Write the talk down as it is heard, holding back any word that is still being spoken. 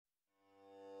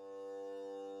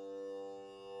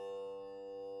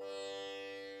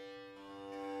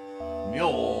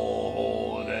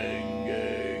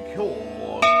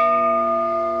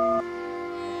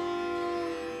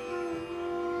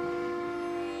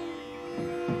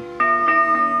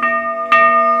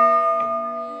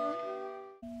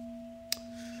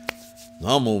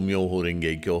Hamo Myoho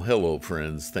Renge Kyo. Hello,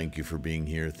 friends. Thank you for being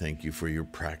here. Thank you for your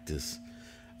practice.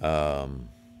 We're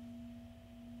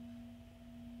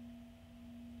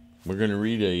going to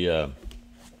read I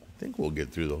think we'll get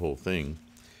through the whole thing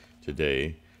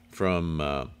today, from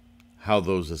How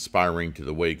Those Aspiring to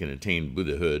the Way Can Attain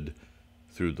Buddhahood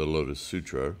through the Lotus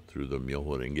Sutra, through the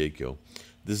Myoho Renge Kyo.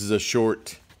 This is a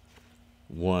short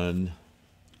one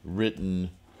written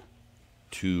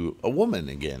to a woman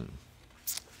again.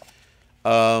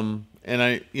 And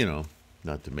I,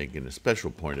 not to make a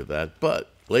special point of that, but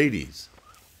ladies,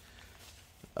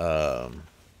 I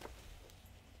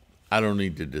don't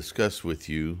need to discuss with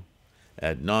you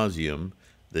ad nauseum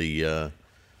the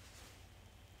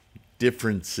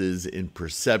differences in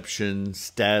perception,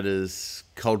 status,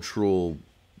 cultural,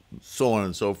 so on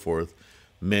and so forth,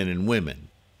 men and women.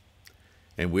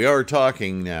 And we are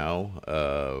talking now,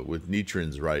 with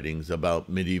Nichiren's writings, about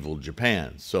medieval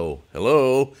Japan. So,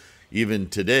 hello, even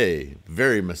today,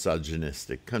 very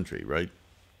misogynistic country, right?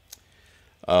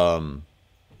 And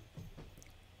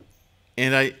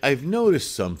I've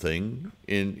noticed something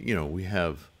in, we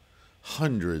have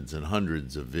hundreds and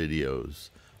hundreds of videos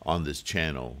on this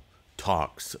channel,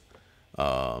 talks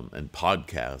and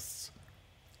podcasts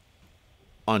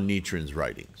on Nichiren's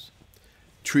writings.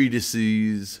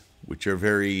 Treatises, which are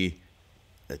very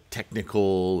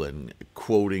technical and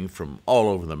quoting from all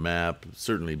over the map,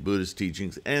 certainly Buddhist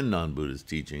teachings and non-Buddhist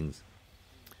teachings,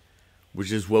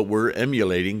 which is what we're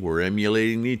emulating. We're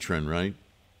emulating Nichiren, right?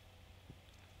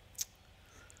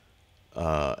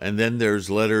 And then there's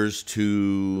letters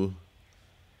to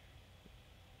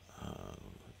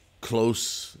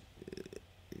close,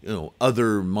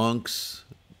 other monks,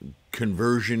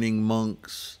 conversioning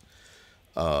monks,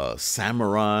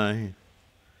 samurai.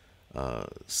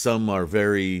 Some are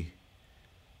very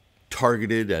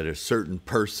targeted at a certain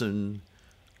person,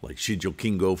 like Shijo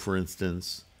Kingo, for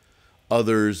instance.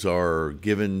 Others are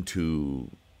given to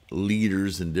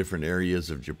leaders in different areas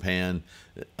of Japan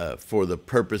for the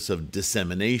purpose of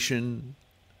dissemination.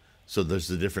 So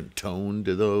there's a different tone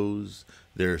to those.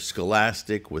 They're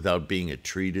scholastic without being a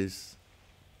treatise.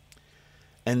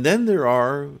 And then there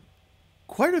are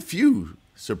quite a few,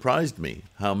 surprised me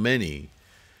how many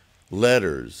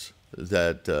letters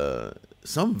that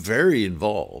some very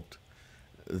involved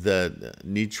that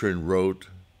Nichiren wrote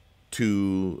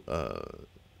to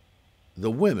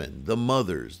the women, the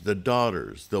mothers, the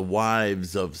daughters, the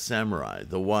wives of samurai,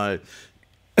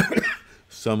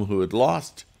 some who had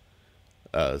lost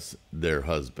their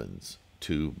husbands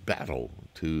to battle,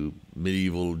 to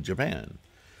medieval Japan.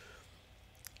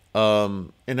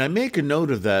 And I make a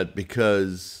note of that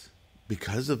because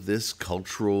of this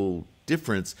cultural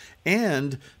difference,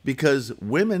 and because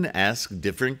women ask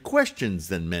different questions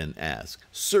than men ask.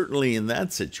 Certainly in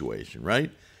that situation,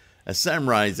 right? A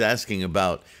samurai is asking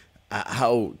about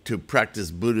how to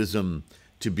practice Buddhism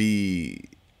to be...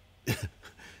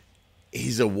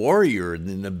 He's a warrior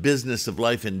in the business of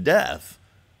life and death,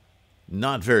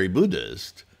 not very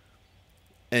Buddhist,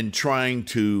 and trying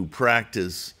to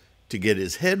practice to get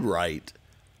his head right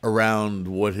around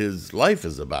what his life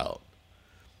is about.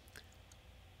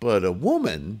 But a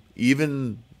woman,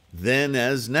 even then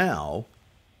as now,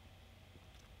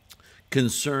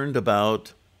 concerned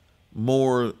about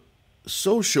more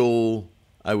social,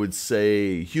 I would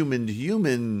say,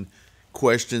 human-to-human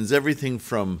questions, everything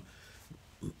from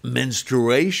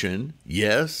menstruation,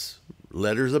 yes,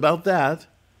 letters about that,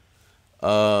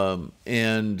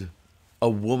 and a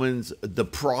woman's, the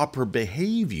proper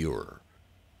behavior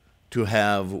to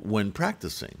have when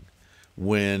practicing.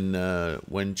 When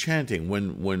chanting,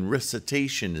 when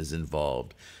recitation is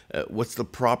involved, what's the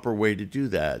proper way to do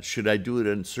that? Should I do it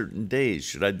on certain days?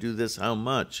 Should I do this how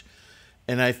much?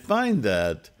 And I find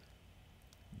that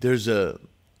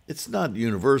it's not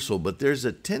universal, but there's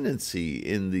a tendency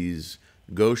in these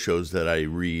goshos that I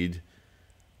read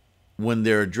when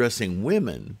they're addressing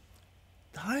women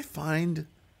that I find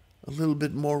a little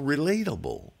bit more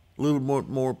relatable, a little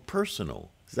more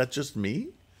personal. Is that just me?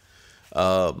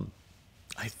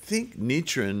 I think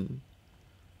Nichiren,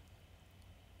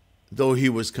 though he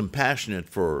was compassionate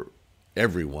for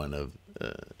every one of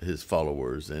his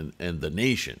followers and the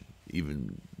nation,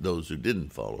 even those who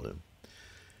didn't follow him,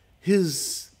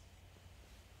 his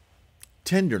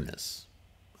tenderness,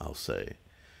 I'll say,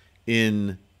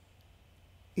 in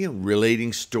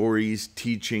relating stories,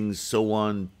 teachings, so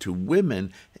on to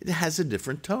women, it has a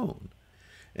different tone.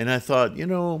 And I thought,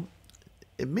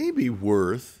 it may be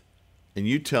worth, and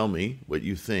you tell me what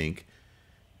you think,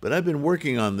 but I've been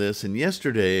working on this, and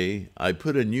yesterday I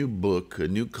put a new book, a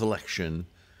new collection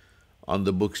on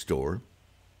the bookstore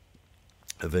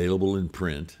available in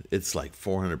print. It's like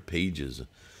 400 pages.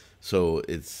 So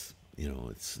it's,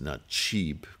 it's not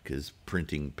cheap because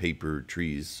printing paper,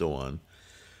 trees, so on.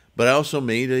 But I also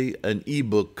made an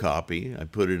ebook copy. I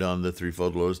put it on the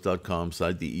threefoldlotus.com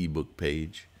site, the ebook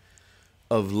page,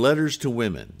 of Letters to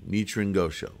Women, Nichiren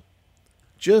Gosho.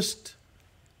 Just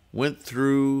went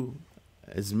through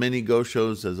as many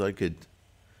Goshos as I could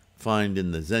find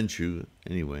in the Zenshu,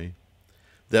 anyway,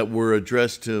 that were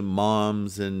addressed to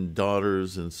moms and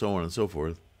daughters and so on and so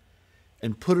forth,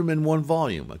 and put them in one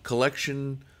volume, a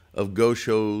collection of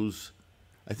Goshos.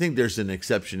 I think there's an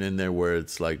exception in there where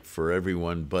it's like for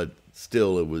everyone, but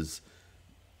still it was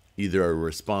either a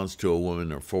response to a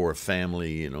woman or for a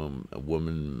family, a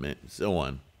woman, so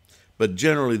on. But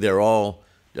generally they're all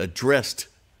addressed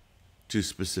to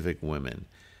specific women,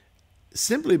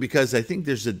 simply because I think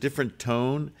there's a different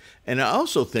tone. And I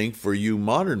also think for you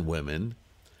modern women,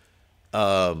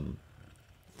 that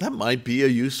might be a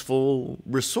useful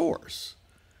resource.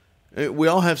 We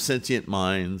all have sentient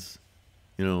minds,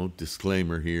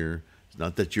 disclaimer here. It's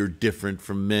not that you're different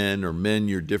from men or men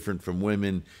you're different from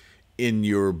women in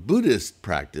your Buddhist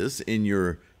practice, in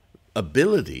your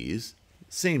abilities,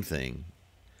 same thing.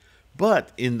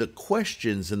 But in the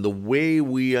questions and the way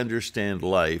we understand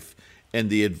life and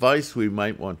the advice we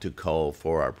might want to call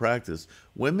for our practice,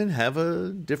 women have a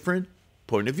different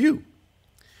point of view.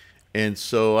 And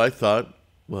so I thought,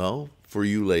 well, for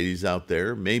you ladies out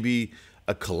there, maybe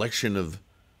a collection of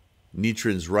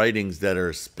Nichiren's writings that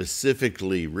are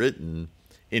specifically written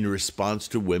in response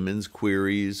to women's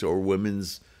queries or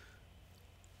women's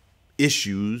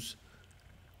issues.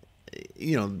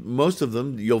 Most of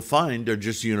them you'll find are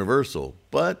just universal,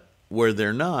 but where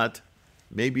they're not,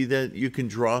 maybe that you can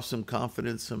draw some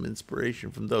confidence, some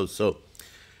inspiration from those. So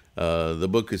the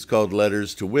book is called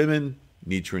Letters to Women,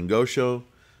 Nichiren Gosho.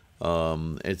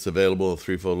 It's available at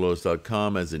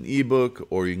threefoldlotus.com as an ebook,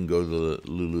 or you can go to the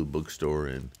Lulu bookstore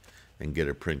and get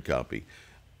a print copy.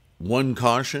 One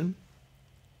caution,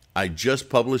 I just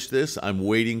published this. I'm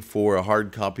waiting for a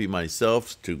hard copy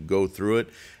myself to go through it.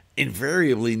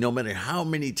 Invariably, no matter how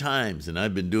many times, and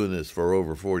I've been doing this for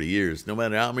over 40 years, no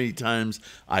matter how many times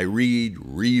I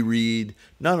reread,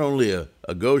 not only a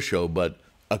Gosho, but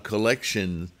a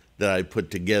collection that I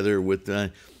put together with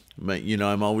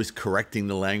I'm always correcting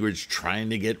the language,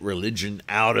 trying to get religion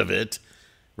out of it,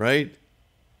 right?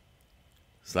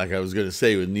 It's like I was going to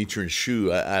say with Nichiren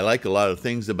Shu, I like a lot of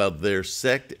things about their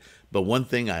sect, but one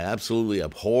thing I absolutely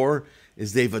abhor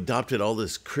is they've adopted all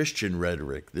this Christian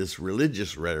rhetoric, this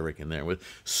religious rhetoric in there with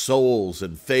souls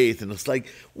and faith, and it's like,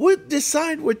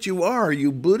 decide what you are. Are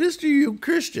you Buddhist or are you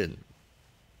Christian?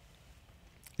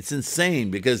 It's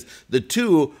insane because the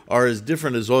two are as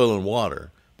different as oil and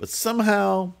water. But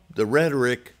somehow the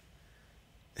rhetoric,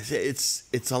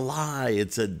 it's a lie.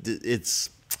 It's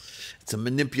a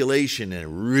manipulation, and it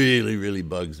really, really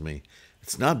bugs me.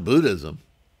 It's not Buddhism.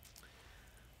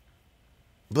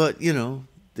 But,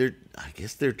 I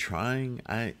guess they're trying.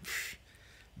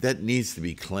 That needs to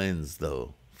be cleansed,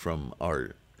 though, from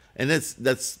art. And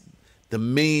that's the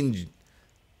main.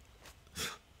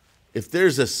 If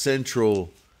there's a central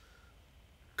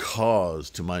cause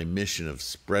to my mission of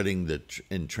spreading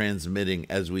and transmitting,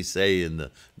 as we say in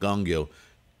the Gongyo,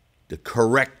 the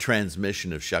correct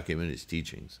transmission of Shakyamuni's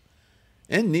teachings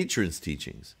and Nichiren's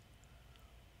teachings,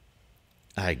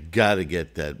 I gotta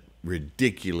get that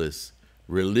ridiculous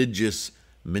religious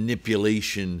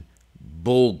manipulation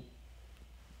bull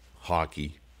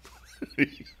hockey.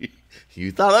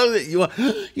 You thought I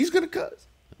was he's gonna cuss.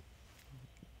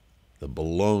 The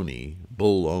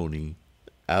baloney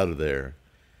out of there.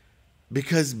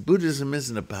 Because Buddhism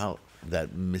isn't about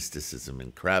that mysticism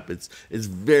and crap. It's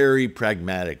very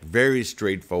pragmatic, very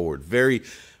straightforward, very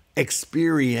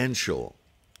experiential.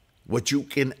 What you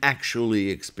can actually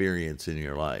experience in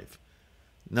your life.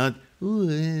 Not, ooh,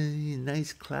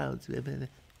 nice clouds.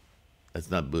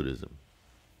 That's not Buddhism.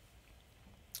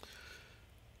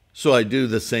 So I do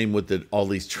the same with all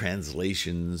these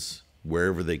translations,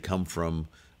 wherever they come from,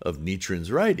 of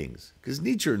Nichiren's writings. Because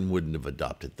Nichiren wouldn't have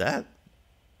adopted that.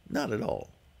 Not at all.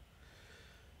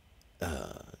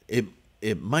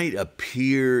 It might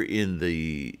appear in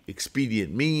the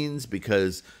expedient means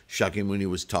because Shakyamuni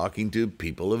was talking to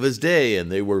people of his day,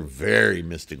 and they were very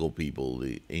mystical people,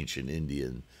 the ancient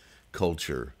Indian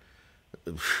culture.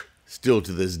 Still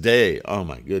to this day, oh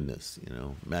my goodness,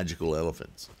 magical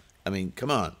elephants. I mean,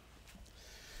 come on.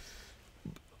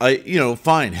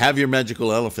 Fine, have your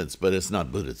magical elephants, but it's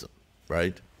not Buddhism,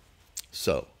 right?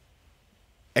 So,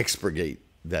 expurgate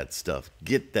that stuff.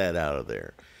 Get that out of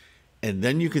there. And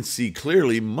then you can see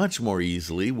clearly, much more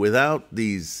easily, without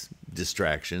these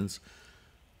distractions,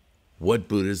 what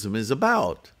Buddhism is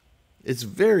about. It's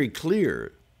very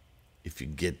clear if you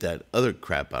get that other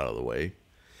crap out of the way.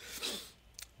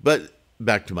 But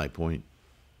back to my point.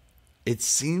 It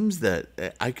seems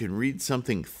that I can read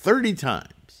something 30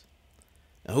 times.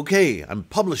 Okay, I'm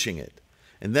publishing it.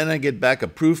 And then I get back a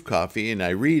proof copy and I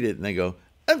read it and I go,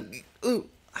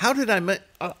 how did I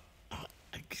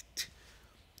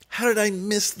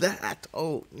miss that?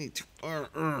 I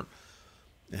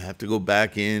have to go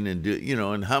back in and do,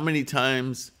 and how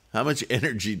much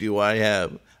energy do I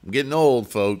have? I'm getting old,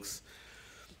 folks.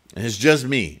 And it's just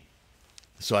me.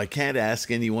 So I can't ask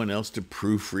anyone else to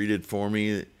proofread it for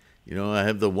me. I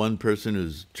have the one person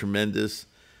who's tremendous,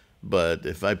 but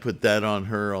if I put that on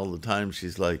her all the time,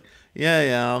 she's like,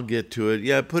 yeah, I'll get to it.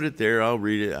 Yeah, put it there. I'll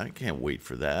read it. I can't wait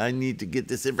for that. I need to get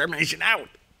this information out.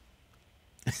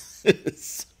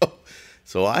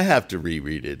 So I have to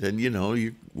reread it.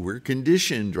 And, we're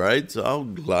conditioned, right? So I'll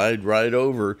glide right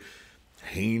over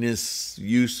heinous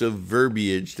use of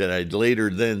verbiage that I'd later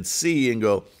then see and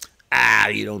go,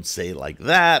 you don't say it like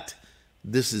that.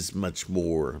 This is much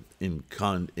more in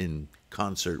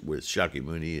concert with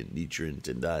Shakyamuni and Nichiren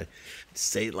Tendai.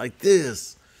 Say it like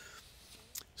this.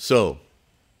 So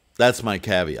that's my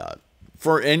caveat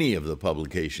for any of the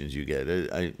publications you get.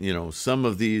 Some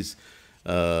of these.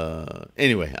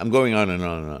 Anyway, I'm going on and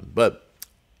on and on. But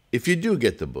if you do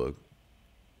get the book,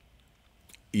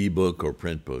 ebook or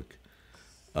print book,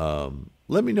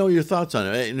 let me know your thoughts on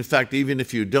it. In fact, even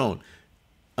if you don't,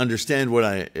 understand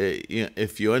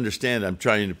if you understand, I'm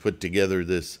trying to put together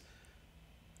this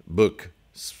book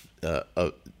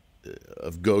of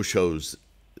goshos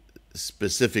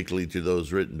specifically to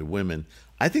those written to women.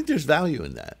 I think there's value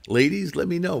in that. Ladies, let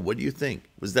me know. What do you think?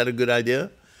 Was that a good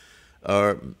idea?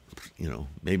 Or,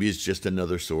 maybe it's just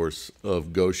another source of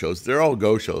goshos. They're all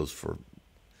goshos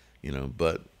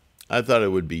but I thought it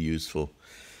would be useful.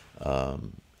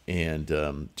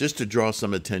 And just to draw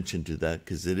some attention to that,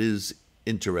 because it is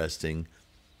interesting.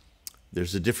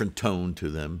 There's a different tone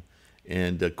to them,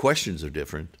 and the questions are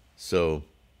different. So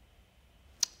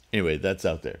anyway, that's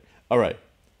out there. All right.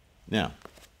 Now,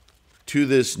 to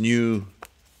this new...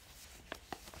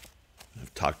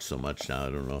 I've talked so much now,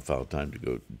 I don't know if I'll have time to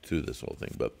go through this whole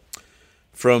thing, but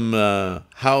from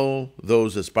how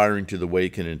those aspiring to the way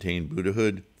can attain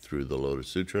Buddhahood through the Lotus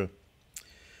Sutra,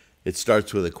 it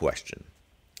starts with a question.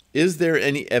 Is there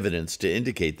any evidence to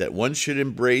indicate that one should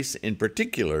embrace in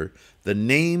particular the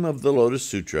name of the Lotus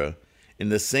Sutra in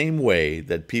the same way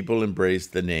that people embrace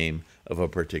the name of a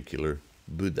particular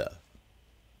Buddha?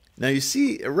 Now you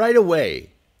see, right away,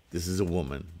 this is a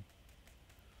woman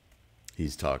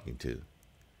he's talking to.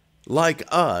 Like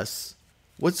us,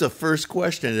 what's the first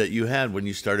question that you had when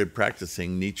you started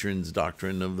practicing Nichiren's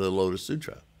doctrine of the Lotus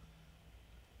Sutra?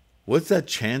 What's that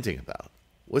chanting about?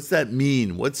 What's that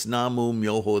mean? What's Namu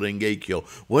Myoho Renge Kyo?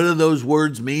 What do those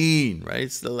words mean, right?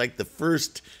 It's like the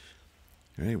first,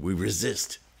 right? We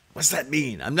resist. What's that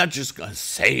mean? I'm not just going to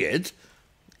say it.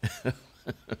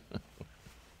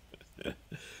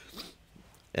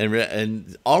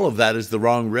 And all of that is the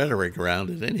wrong rhetoric around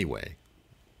it anyway.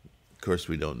 Of course,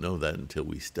 we don't know that until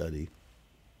we study.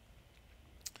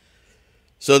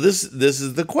 So this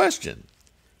is the question.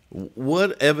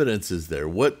 What evidence is there?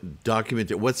 What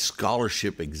what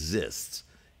scholarship exists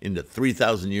in the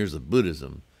 3,000 years of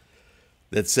Buddhism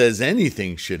that says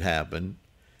anything should happen?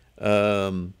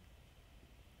 Now,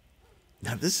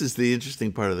 this is the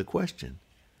interesting part of the question.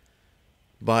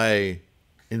 By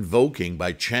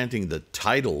chanting the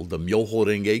title, the Myoho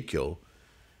Renge Kyo,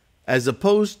 as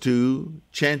opposed to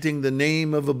chanting the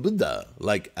name of a Buddha,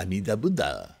 like Amida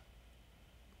Buddha.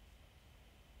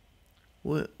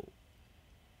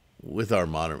 With our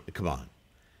modern, come on.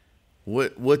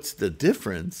 What's the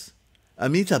difference?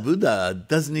 Amida Buddha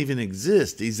doesn't even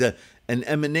exist. He's an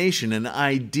emanation, an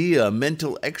idea, a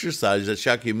mental exercise that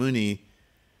Shakyamuni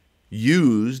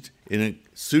used in a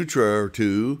sutra or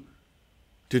two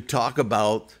to talk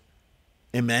about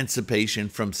emancipation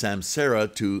from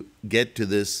samsara to get to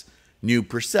this new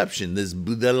perception, this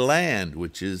Buddha land,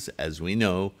 which is, as we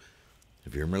know,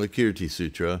 if you're Vimalakirti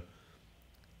Sutra,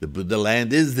 the Buddha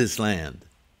land is this land.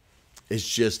 It's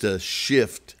just a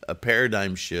shift, a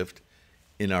paradigm shift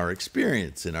in our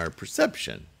experience, in our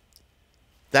perception.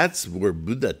 That's where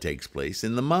Buddha takes place,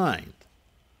 in the mind.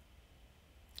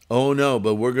 Oh no,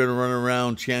 but we're going to run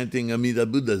around chanting Amida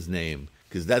Buddha's name,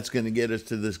 because that's going to get us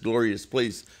to this glorious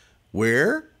place.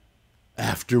 Where?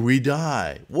 After we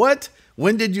die. What?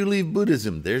 When did you leave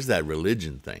Buddhism? There's that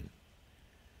religion thing.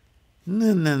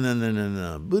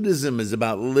 No. Buddhism is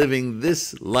about living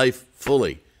this life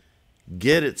fully.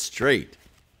 Get it straight.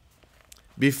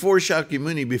 Before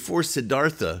Shakyamuni, before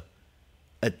Siddhartha,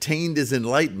 attained his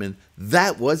enlightenment,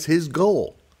 that was his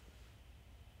goal.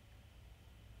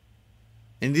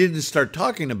 And he didn't start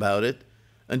talking about it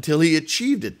until he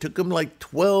achieved it. It took him like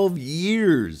 12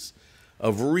 years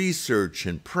of research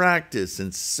and practice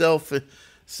and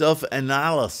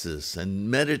self-analysis and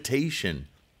meditation.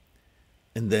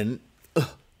 And then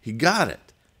he got it.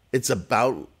 It's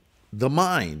about the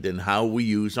mind and how we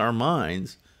use our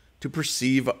minds to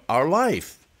perceive our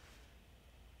life.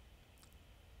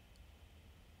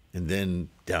 And then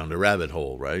down the rabbit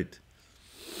hole, right?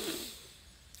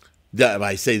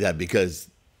 I say that because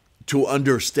to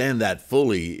understand that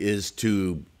fully is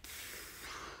to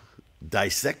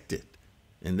dissect it.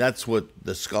 And that's what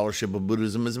the scholarship of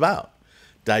Buddhism is about.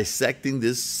 Dissecting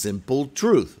this simple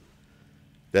truth.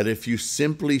 That if you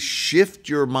simply shift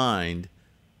your mind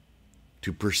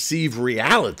to perceive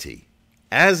reality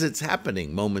as it's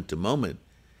happening moment to moment,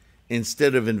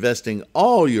 instead of investing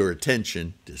all your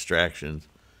attention, distractions,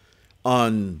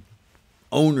 on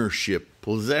ownership,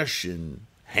 possession,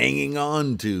 hanging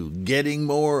on to, getting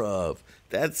more of,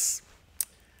 that's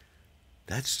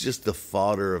just the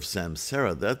fodder of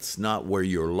samsara. That's not where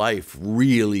your life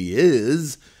really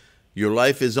is. Your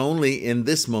life is only in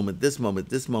this moment, moment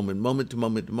to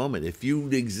moment to moment. If you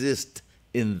exist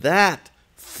in that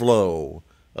flow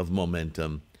of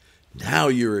momentum, now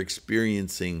you're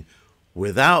experiencing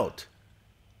without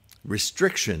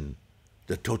restriction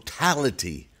the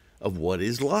totality of what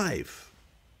is life.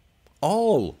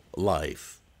 All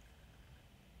life.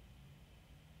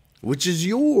 Which is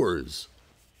yours.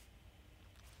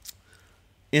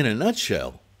 In a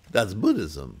nutshell, that's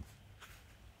Buddhism.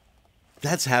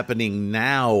 That's happening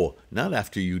now, not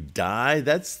after you die.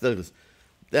 That's the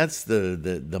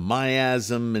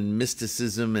miasm and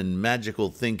mysticism and magical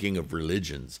thinking of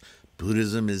religions.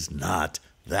 Buddhism is not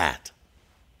that.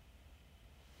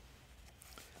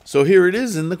 So here it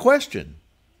is in the question.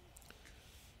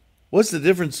 What's the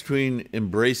difference between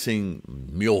embracing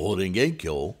Myoho Renge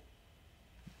Kyo,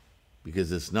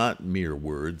 because it's not mere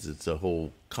words, it's a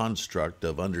whole construct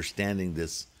of understanding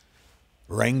this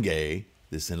Renge,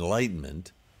 this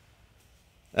enlightenment,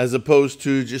 as opposed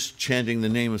to just chanting the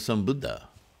name of some Buddha?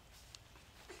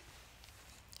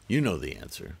 You know the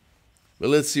answer. But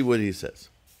let's see what he says.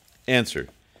 Answer.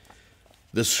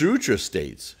 The sutra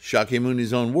states,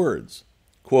 Shakyamuni's own words,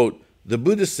 quote, the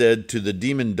Buddha said to the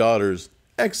demon daughters,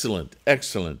 excellent,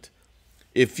 excellent.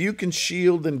 If you can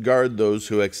shield and guard those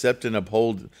who accept and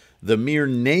uphold the mere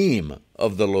name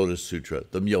of the Lotus Sutra,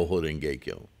 the Myoho Renge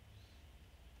Kyo,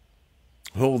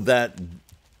 hold that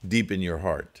deep in your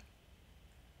heart.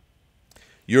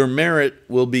 Your merit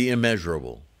will be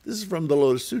immeasurable. This is from the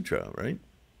Lotus Sutra, right?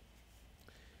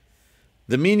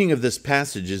 The meaning of this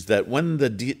passage is that when the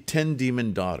 10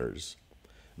 demon daughters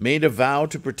made a vow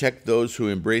to protect those who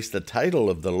embraced the title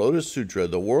of the Lotus Sutra,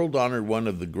 the world-honored one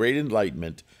of the great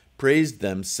enlightenment praised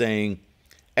them, saying,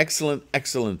 excellent,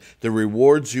 excellent, the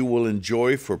rewards you will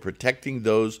enjoy for protecting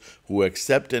those who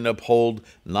accept and uphold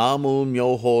Namu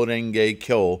Myoho Renge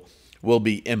Kyo will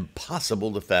be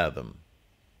impossible to fathom.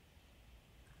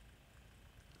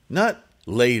 Not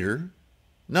later,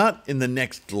 not in the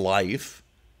next life,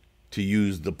 to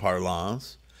use the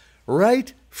parlance,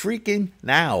 right freaking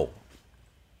now.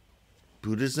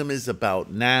 Buddhism is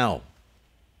about now.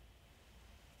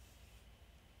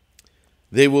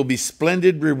 They will be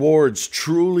splendid rewards,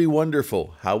 truly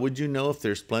wonderful. How would you know if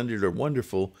they're splendid or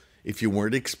wonderful if you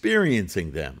weren't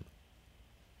experiencing them?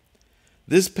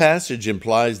 This passage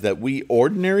implies that we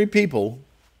ordinary people,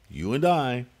 you and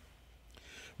I,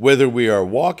 whether we are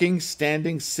walking,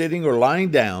 standing, sitting, or lying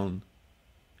down,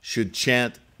 should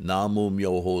chant Namu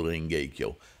Myoho Renge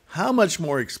Kyo. How much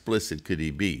more explicit could he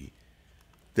be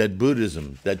that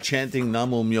Buddhism, that chanting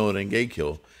Namu Myoho Renge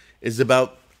Kyo, is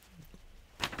about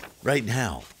right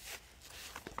now?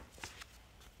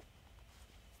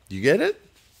 You get it?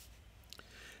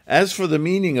 As for the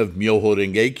meaning of Myoho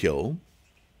Renge Kyo,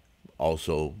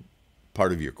 also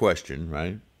part of your question,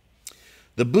 right?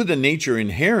 The Buddha nature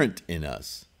inherent in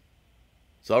us,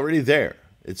 it's already there.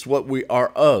 It's what we are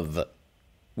of.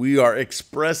 We are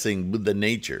expressing Buddha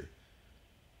nature.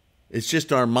 It's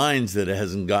just our minds that it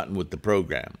hasn't gotten with the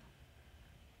program.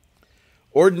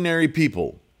 Ordinary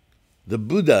people, the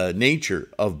Buddha nature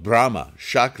of Brahma,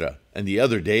 Shakra, and the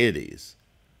other deities.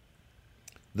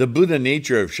 The Buddha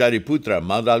nature of Shariputra,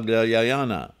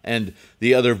 Madhyayana, and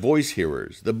the other voice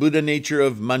hearers. The Buddha nature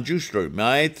of Manjushri,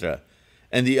 Maitreya,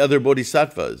 and the other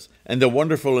bodhisattvas. And the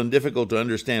wonderful and difficult to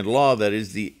understand law that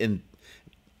is the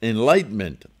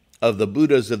enlightenment of the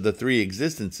Buddhas of the three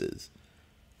existences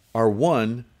are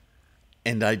one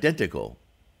and identical.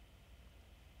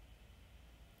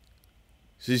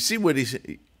 So you see what he's...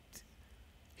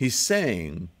 He's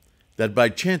saying that by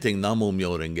chanting Namo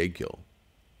Myo Renge Kyo,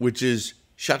 which is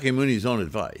Shakyamuni's own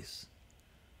advice,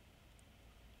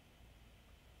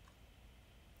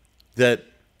 that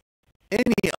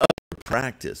any other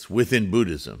practice within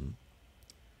Buddhism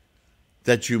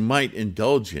that you might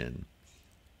indulge in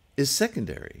is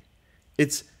secondary.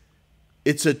 It's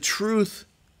a truth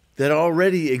that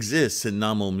already exists in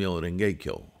Namo Myo Renge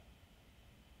Kyo.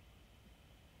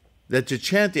 That to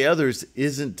chant the others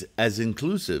isn't as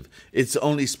inclusive. It's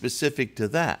only specific to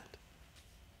that.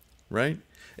 Right?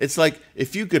 It's like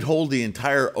if you could hold the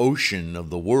entire ocean of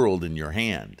the world in your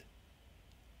hand.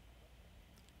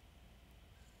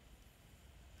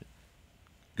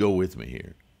 Go with me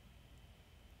here.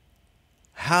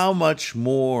 How much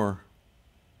more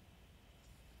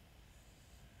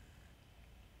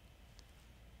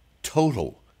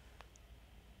total,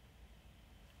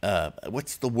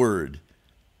 what's the word?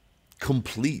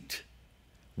 Complete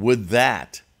would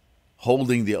that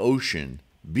holding the ocean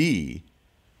be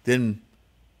than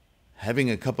having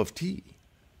a cup of tea?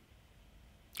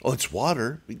 Oh, it's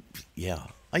water. Yeah,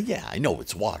 I know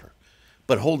it's water.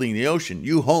 But holding the ocean,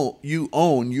 you hold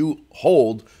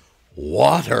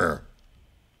water.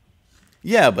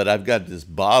 Yeah, but I've got this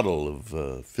bottle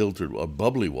of filtered or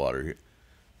bubbly water here.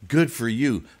 Good for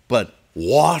you, but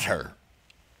water.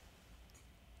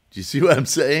 Do you see what I'm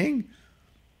saying?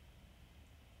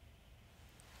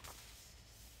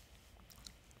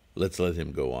 Let's let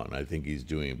him go on. I think he's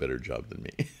doing a better job than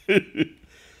me.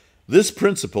 This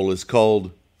principle is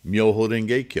called Myoho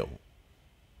Renge Kyo.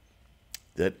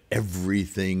 That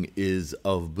everything is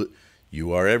of...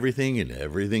 You are everything and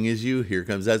everything is you. Here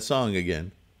comes that song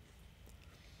again.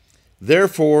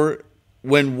 Therefore,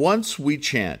 when once we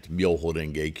chant Myoho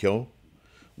Renge Kyo,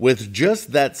 with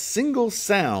just that single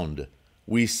sound,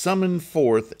 we summon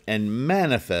forth and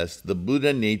manifest the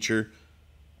Buddha nature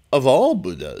of all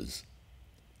Buddhas,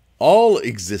 all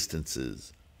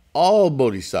existences, all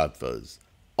bodhisattvas,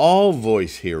 all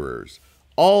voice hearers,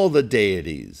 all the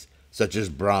deities, such as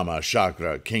Brahma,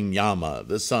 Shakra, King Yama,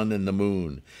 the sun and the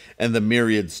moon, and the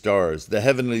myriad stars, the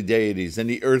heavenly deities and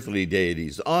the earthly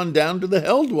deities, on down to the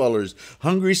hell dwellers,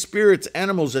 hungry spirits,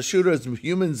 animals, asuras,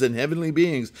 humans, and heavenly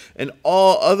beings, and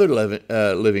all other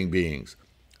living beings.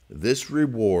 This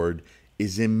reward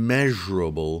is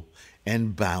immeasurable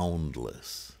and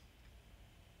boundless.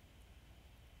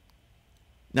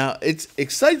 Now, it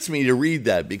excites me to read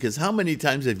that because how many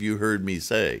times have you heard me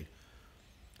say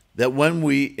that when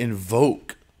we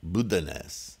invoke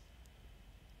Buddha-ness,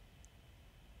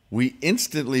 we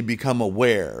instantly become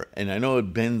aware, and I know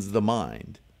it bends the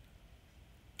mind,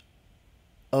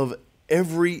 of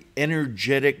every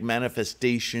energetic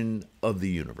manifestation of the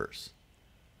universe.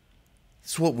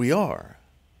 It's what we are.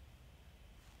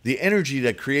 The energy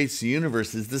that creates the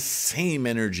universe is the same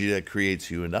energy that creates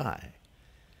you and I,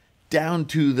 down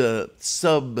to the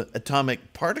subatomic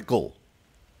particle.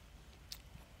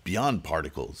 Beyond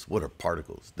particles. What are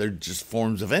particles? They're just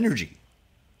forms of energy.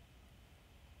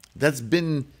 That's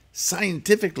been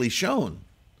scientifically shown.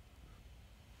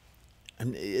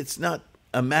 And it's not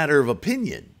a matter of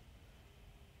opinion.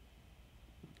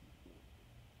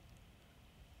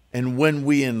 And when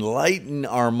we enlighten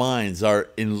our minds, our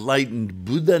enlightened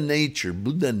Buddha nature,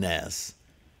 Buddha-ness,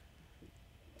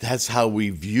 that's how we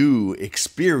view,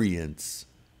 experience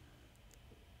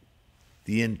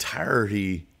the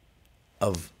entirety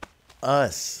of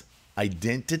us.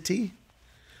 Identity,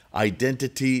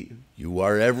 you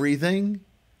are everything.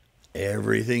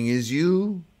 Everything is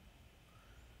you.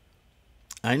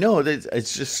 I know that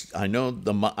it's just,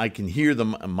 I can hear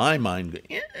my mind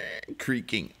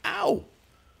creaking. Ow.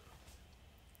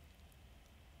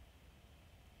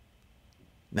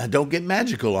 Now, don't get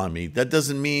magical on me. That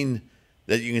doesn't mean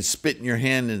that you can spit in your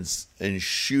hand and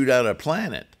shoot out a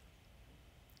planet.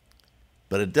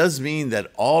 But it does mean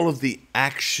that all of the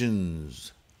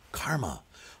actions, karma,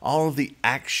 all of the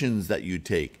actions that you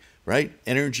take, right?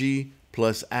 Energy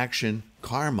plus action,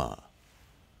 karma,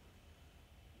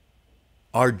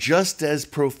 are just as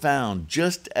profound,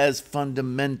 just as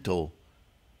fundamental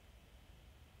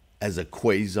as a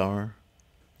quasar,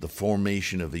 the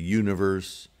formation of a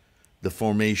universe, the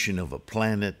formation of a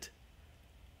planet,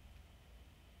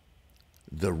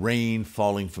 the rain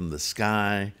falling from the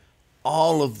sky.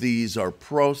 All of these are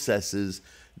processes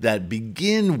that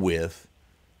begin with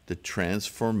the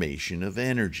transformation of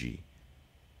energy.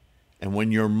 And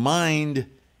when your mind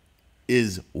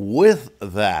is with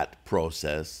that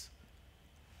process,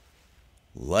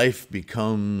 life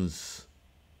becomes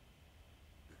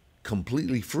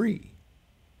completely free,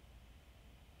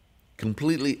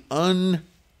 completely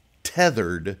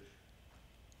untethered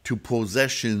to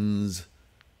possessions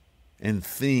and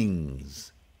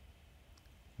things.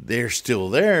 They're still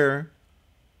there.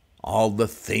 All the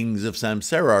things of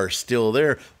samsara are still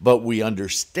there, but we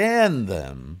understand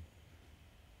them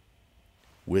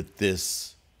with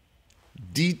this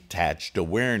detached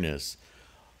awareness,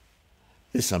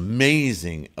 this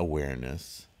amazing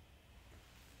awareness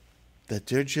that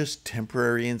they're just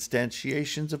temporary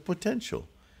instantiations of potential,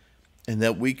 and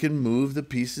that we can move the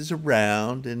pieces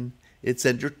around and it's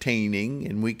entertaining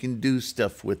and we can do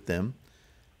stuff with them.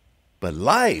 But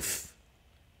life,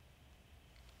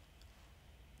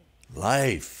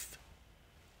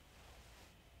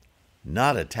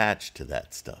 not attached to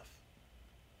that stuff.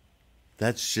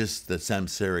 That's just the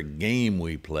samsaric game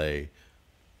we play,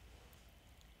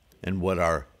 and what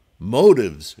our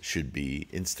motives should be.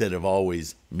 Instead of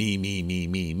always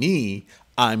me,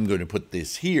 I'm going to put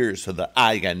this here so that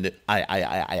I can,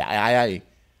 I.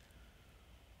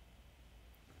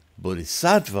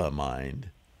 Bodhisattva mind,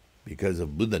 because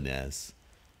of Buddha-ness,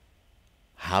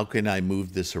 how can I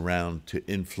move this around to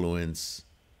influence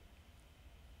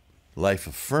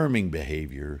life-affirming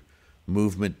behavior,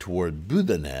 movement toward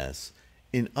Buddha-ness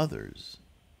in others?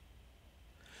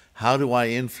 How do I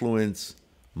influence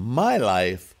my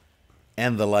life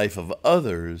and the life of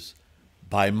others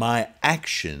by my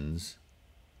actions,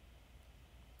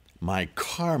 my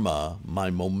karma, my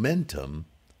momentum,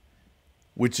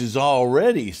 which is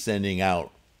already sending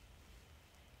out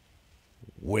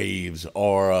waves,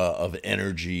 aura of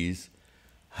energies?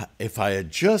 If I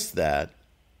adjust that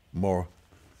more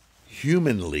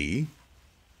humanly,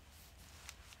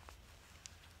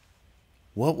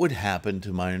 what would happen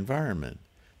to my environment,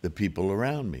 the people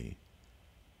around me?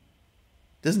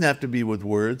 Doesn't have to be with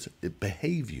words,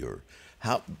 behavior.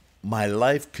 How my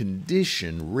life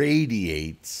condition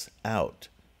radiates out.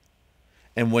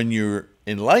 And when you're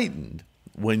enlightened,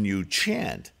 when you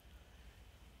chant,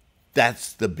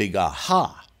 that's the big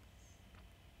aha.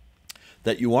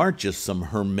 That you aren't just some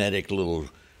hermetic little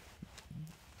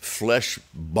flesh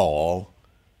ball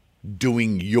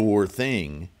doing your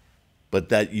thing, but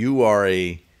that you are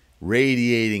a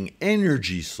radiating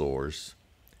energy source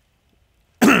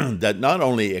that not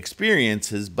only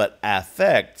experiences but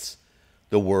affects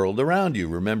the world around you.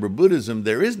 Remember, Buddhism,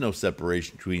 there is no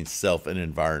separation between self and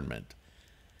environment.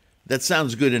 That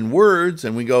sounds good in words,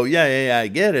 and we go, yeah, I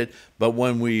get it. But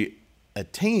when we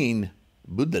attain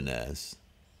Buddha-ness,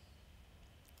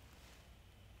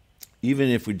 even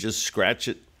if we just scratch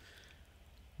it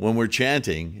when we're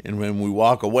chanting, and when we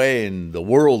walk away and the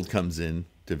world comes in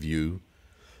to view,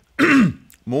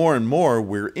 more and more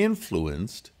we're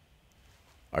influenced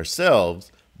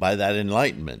ourselves by that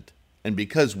enlightenment. And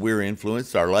because we're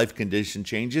influenced, our life condition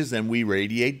changes and we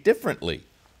radiate differently.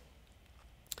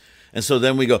 And so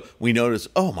then we notice,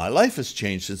 oh, my life has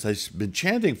changed since I've been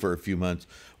chanting for a few months.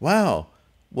 Wow.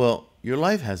 Well, your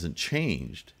life hasn't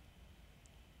changed.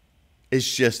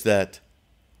 It's just that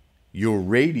your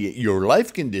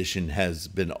life condition has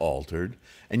been altered,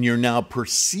 and you're now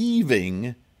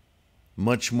perceiving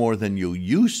much more than you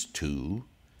used to,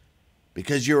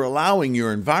 because you're allowing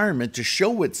your environment to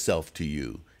show itself to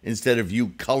you instead of you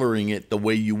coloring it the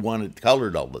way you want it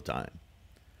colored all the time.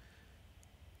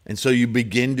 And so you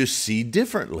begin to see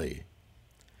differently.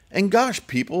 And gosh,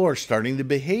 people are starting to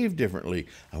behave differently.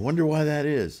 I wonder why that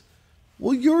is.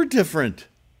 Well, you're different.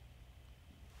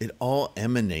 It all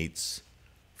emanates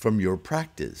from your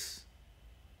practice.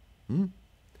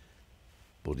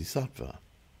 Bodhisattva.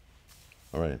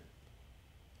 All right.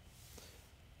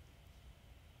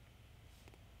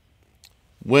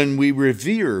 When we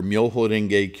revere Myoho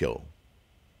Renge Kyo,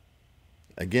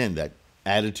 again, that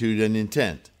attitude and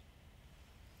intent,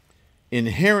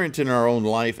 inherent in our own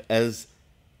life as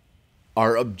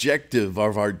our objective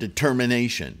of our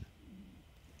determination.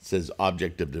 It says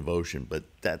object of devotion, but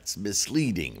that's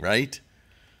misleading, right?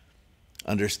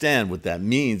 Understand what that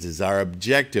means is our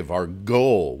objective, our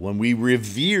goal. When we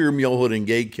revere Myoho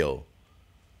Renge Kyo,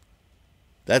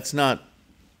 that's not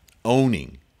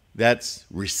owning, that's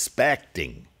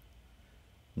respecting.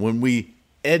 When we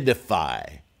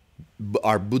edify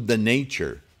our Buddha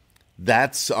nature,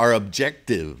 that's our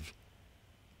objective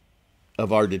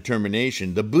of our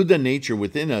determination. The Buddha nature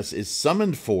within us is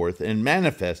summoned forth and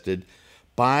manifested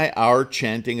by our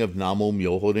chanting of Namo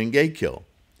Myoho Renge Kyo.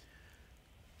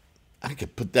 I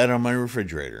could put that on my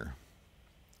refrigerator.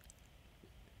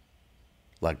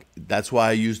 Like, that's why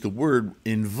I use the word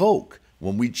invoke.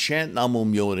 When we chant Namo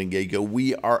Myoho Renge Kyo,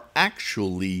 we are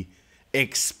actually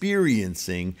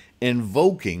experiencing,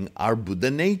 invoking our Buddha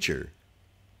nature.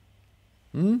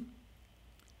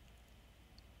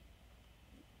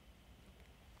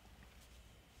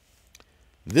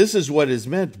 This is what is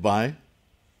meant by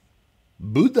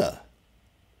Buddha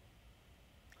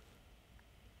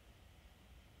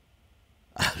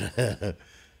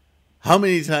How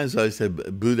many times have I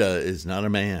said Buddha is not a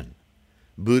man?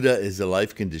 Buddha is a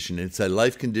life condition. It's a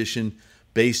life condition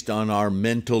based on our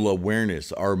mental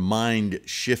awareness, our mind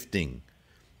shifting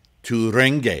to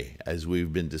Renge, as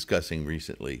we've been discussing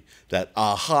recently. That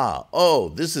aha, oh,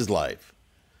 this is life.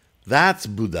 That's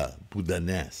Buddha,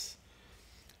 Buddha-ness.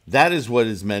 That is what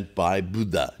is meant by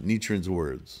Buddha, Nichiren's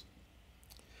words.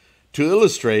 To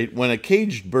illustrate, when a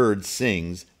caged bird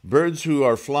sings, birds who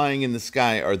are flying in the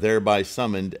sky are thereby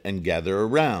summoned and gather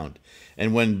around.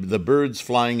 And when the birds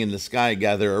flying in the sky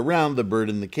gather around, the bird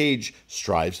in the cage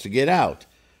strives to get out.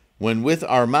 When with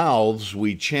our mouths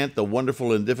we chant the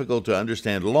wonderful and difficult to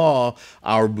understand law,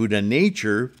 our Buddha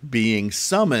nature, being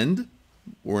summoned,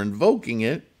 or invoking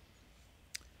it,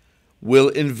 will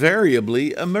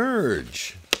invariably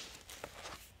emerge.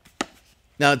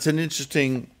 Now, it's an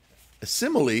interesting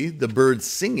simile, the bird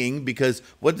singing, because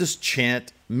what does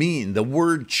chant mean? The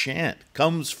word chant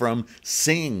comes from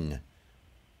sing.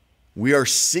 We are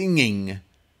singing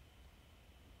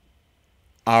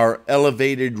our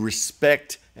elevated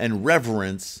respect and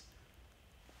reverence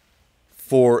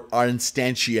for our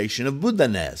instantiation of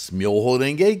Buddha-ness, Myoho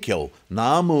Renge Kyo.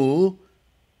 Namu,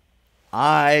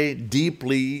 I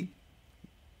deeply,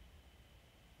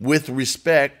 with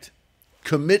respect,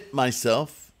 commit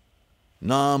myself,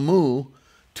 Namu,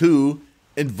 to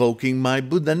invoking my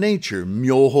Buddha nature,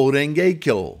 Myoho Renge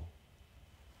Kyo.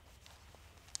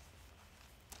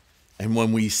 And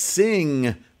when we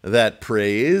sing that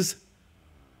praise,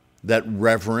 that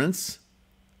reverence,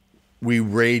 we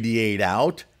radiate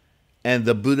out, and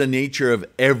the Buddha nature of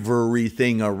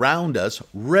everything around us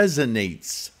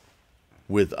resonates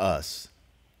with us.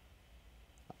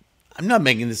 I'm not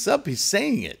making this up, he's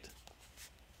saying it.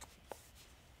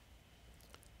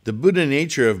 The Buddha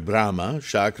nature of Brahma,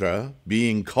 chakra,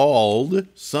 being called,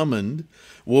 summoned,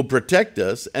 will protect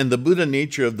us, and the Buddha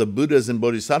nature of the Buddhas and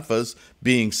Bodhisattvas,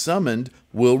 being summoned,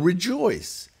 will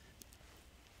rejoice.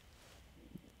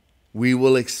 We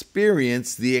will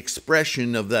experience the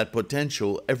expression of that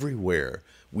potential everywhere.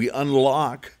 We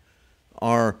unlock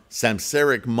our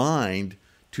samsaric mind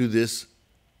to this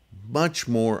much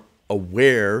more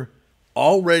aware,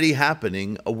 already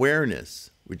happening awareness.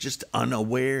 We're just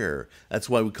unaware. That's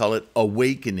why we call it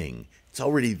awakening. It's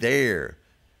already there.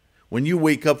 When you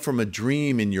wake up from a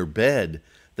dream in your bed,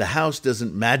 the house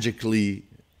doesn't magically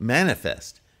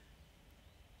manifest.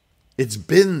 It's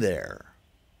been there.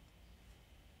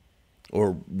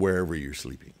 Or wherever you're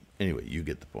sleeping. Anyway, you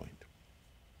get the point.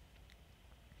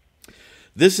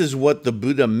 This is what the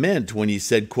Buddha meant when he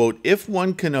said, quote, if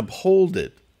one can uphold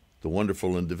it, the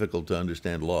wonderful and difficult to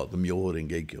understand law, the Myoho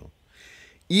Renge Kyo,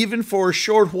 even for a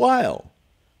short while,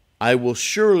 I will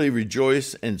surely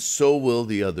rejoice, and so will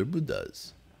the other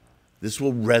Buddhas. This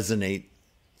will resonate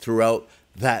throughout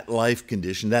that life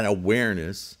condition, that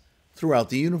awareness, throughout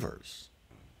the universe.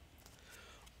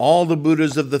 All the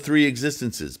Buddhas of the three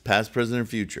existences, past, present, and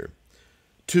future.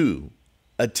 2,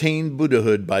 attain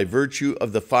Buddhahood by virtue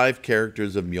of the 5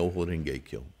 characters of Myoho Renge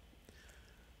Kyo.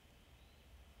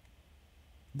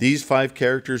 These 5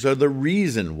 characters are the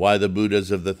reason why the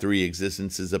Buddhas of the three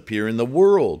existences appear in the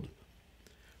world.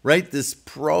 Right? This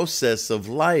process of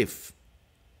life.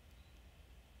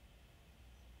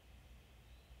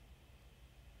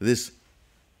 This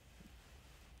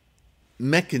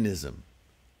mechanism,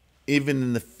 even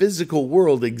in the physical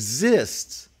world,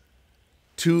 exists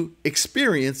to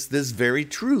experience this very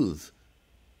truth.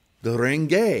 The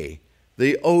Renge,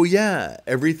 the oh yeah,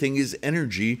 everything is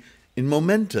energy in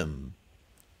momentum.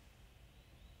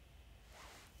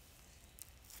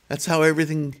 That's how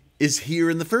everything is here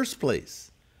in the first place,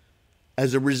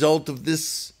 as a result of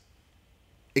this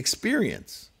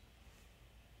experience.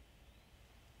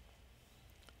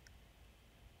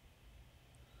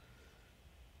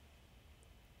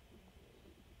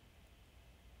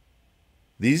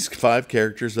 These 5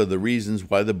 characters are the reasons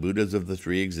why the Buddhas of the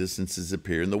three existences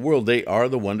appear in the world. They are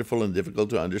the wonderful and difficult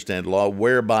to understand law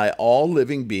whereby all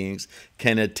living beings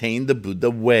can attain the Buddha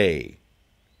way.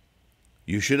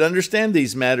 You should understand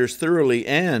these matters thoroughly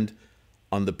and,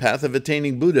 on the path of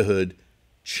attaining Buddhahood,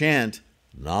 chant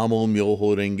Namo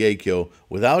Myoho Renge Kyo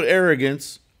without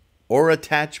arrogance or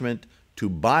attachment to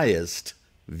biased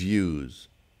views.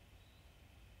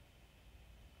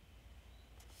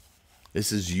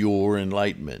 This is your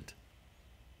enlightenment.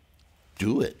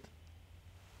 Do it.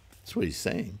 That's what he's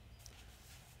saying.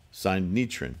 Signed,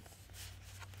 Nichiren.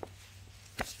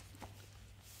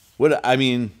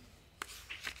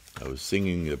 I was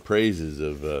singing the praises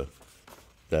of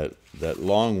that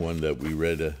long one that we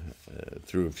read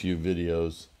through a few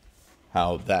videos,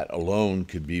 how that alone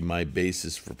could be my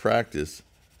basis for practice.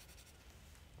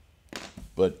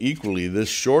 But equally, this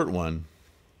short one,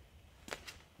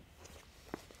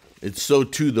 it's so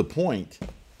to the point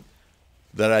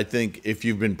that I think if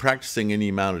you've been practicing any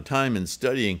amount of time and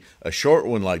studying, a short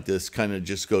one like this kind of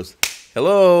just goes,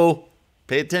 hello,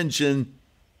 pay attention.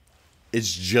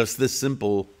 It's just this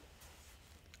simple.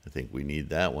 I think we need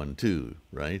that one too,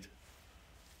 right?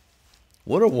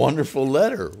 What a wonderful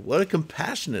letter. What a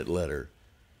compassionate letter.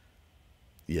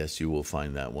 Yes, you will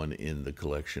find that one in the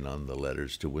collection on the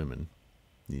letters to women,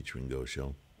 Nichiren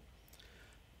Gosho.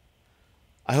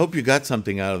 I hope you got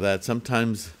something out of that.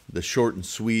 Sometimes the short and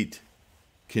sweet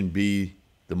can be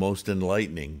the most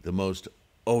enlightening, the most,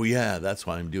 oh yeah, that's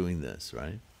why I'm doing this,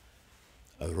 right?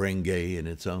 A renge in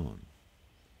its own.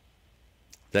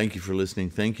 Thank you for listening.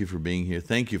 Thank you for being here.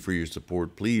 Thank you for your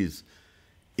support. Please,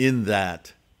 in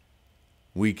that,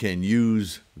 we can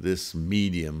use this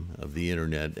medium of the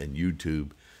internet and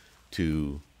YouTube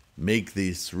to make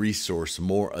this resource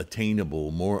more attainable,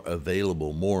 more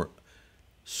available, more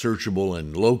searchable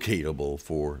and locatable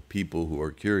for people who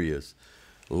are curious.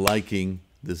 Liking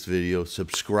this video,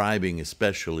 subscribing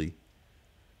especially,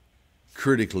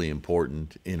 critically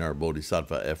important in our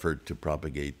Bodhisattva effort to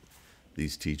propagate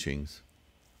these teachings.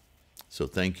 So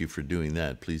thank you for doing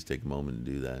that. Please take a moment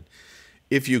to do that.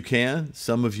 If you can,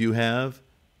 some of you have.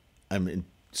 I'm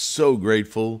so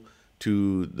grateful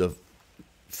to the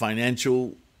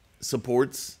financial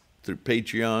supports through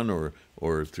Patreon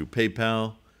or through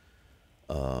PayPal.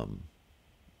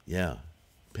 Yeah,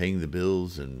 paying the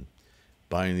bills and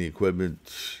buying the equipment,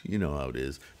 you know how it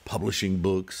is. Publishing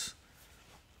books.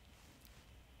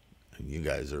 You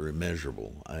guys are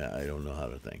immeasurable. I don't know how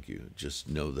to thank you. Just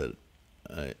know that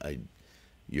I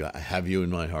have you in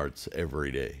my hearts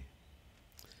every day.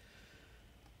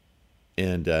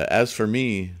 And as for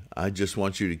me, I just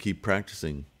want you to keep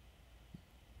practicing.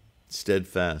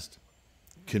 Steadfast.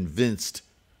 Convinced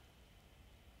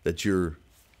that you're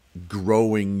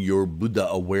growing your Buddha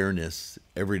awareness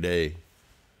every day.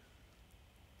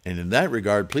 And in that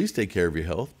regard, please take care of your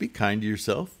health. Be kind to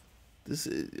yourself.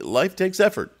 Life takes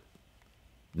effort.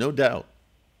 No doubt.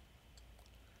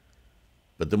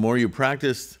 But the more you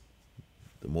practice,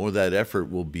 the more that effort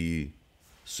will be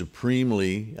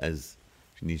supremely, as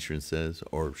Nichiren says,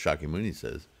 or Shakyamuni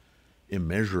says,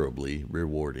 immeasurably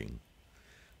rewarding.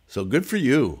 So good for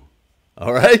you.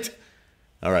 All right?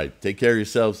 All right. Take care of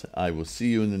yourselves. I will see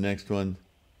you in the next one.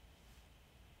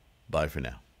 Bye for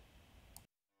now.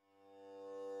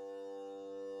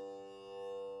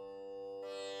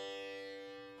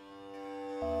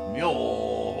 Myo.